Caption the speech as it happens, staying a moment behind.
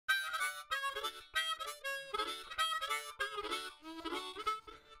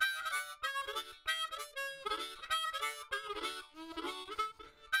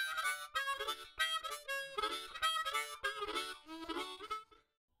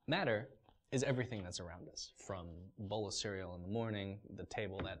Matter is everything that's around us, from a bowl of cereal in the morning, the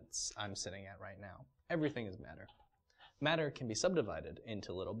table that I'm sitting at right now. Everything is matter. Matter can be subdivided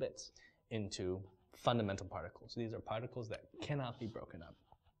into little bits, into fundamental particles. These are particles that cannot be broken up.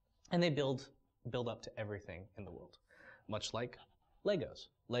 And they build up to everything in the world, much like Legos.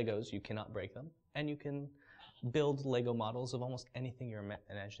 Legos, you cannot break them, and you can build Lego models of almost anything your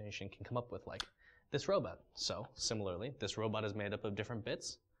imagination can come up with, like this robot. So, similarly, this robot is made up of different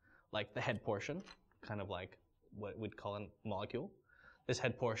bits, like the head portion, kind of like what we'd call a molecule. This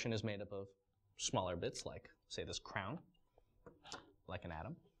head portion is made up of smaller bits, like, say, this crown, like an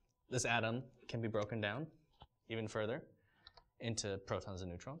atom. This atom can be broken down even further into protons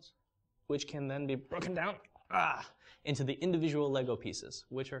and neutrons, which can then be broken down into the individual Lego pieces,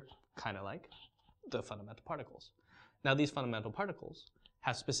 which are kind of like the fundamental particles. Now, these fundamental particles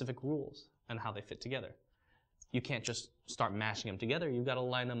have specific rules on how they fit together. You can't just start mashing them together. You've got to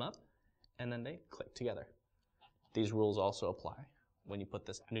line them up, and then they click together. These rules also apply when you put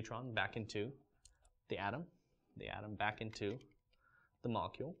this neutron back into the atom back into the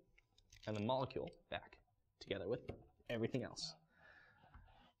molecule, and the molecule back together with everything else.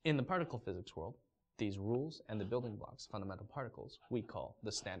 In the particle physics world, these rules and the building blocks, fundamental particles, we call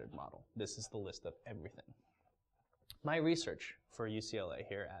the standard model. This is the list of everything. My research for UCLA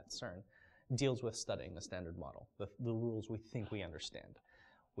here at CERN deals with studying the standard model, the rules we think we understand.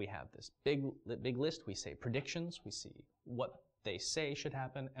 We have this big list. We say predictions. We see what they say should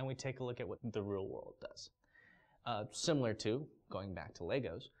happen, and we take a look at what the real world does. Similar to, going back to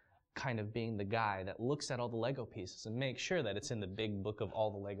Legos, kind of being the guy that looks at all the Lego pieces and makes sure that it's in the big book of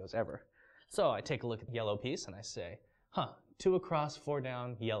all the Legos ever. So I take a look at the yellow piece and I say, 2 across, 4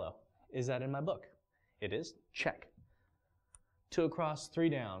 down, yellow. Is that in my book? It is. Check. 2 across, 3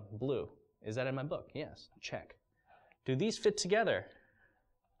 down, blue. Is that in my book? Yes. Check. Do these fit together?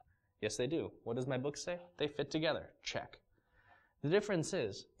 Yes, they do. What does my book say? They fit together. Check. The difference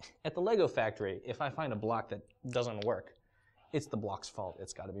is, at the Lego factory, if I find a block that doesn't work, it's the block's fault.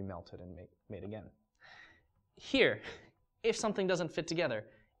 It's got to be melted and made again. Here, if something doesn't fit together,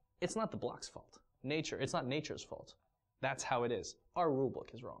 it's not the block's fault. It's not nature's fault. That's how it is. Our rule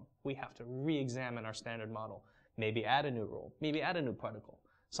book is wrong. We have to re-examine our standard model. Maybe add a new rule. Maybe add a new particle.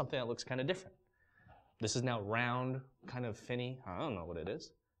 Something that looks kind of different. This is now round, kind of finny. I don't know what it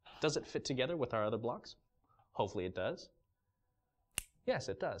is. Does it fit together with our other blocks? Hopefully it does. Yes,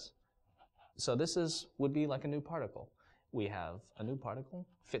 it does. So this would be like a new particle. We have a new particle,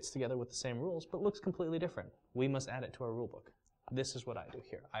 fits together with the same rules, but looks completely different. We must add it to our rule book. This is what I do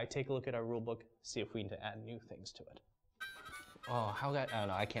here. I take a look at our rule book, see if we need to add new things to it. Oh, I don't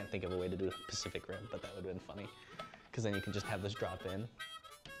know, I can't think of a way to do Pacific Rim, but that would have been funny. Because then you can just have this drop in.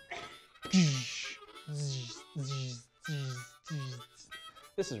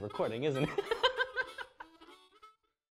 This is recording, isn't it?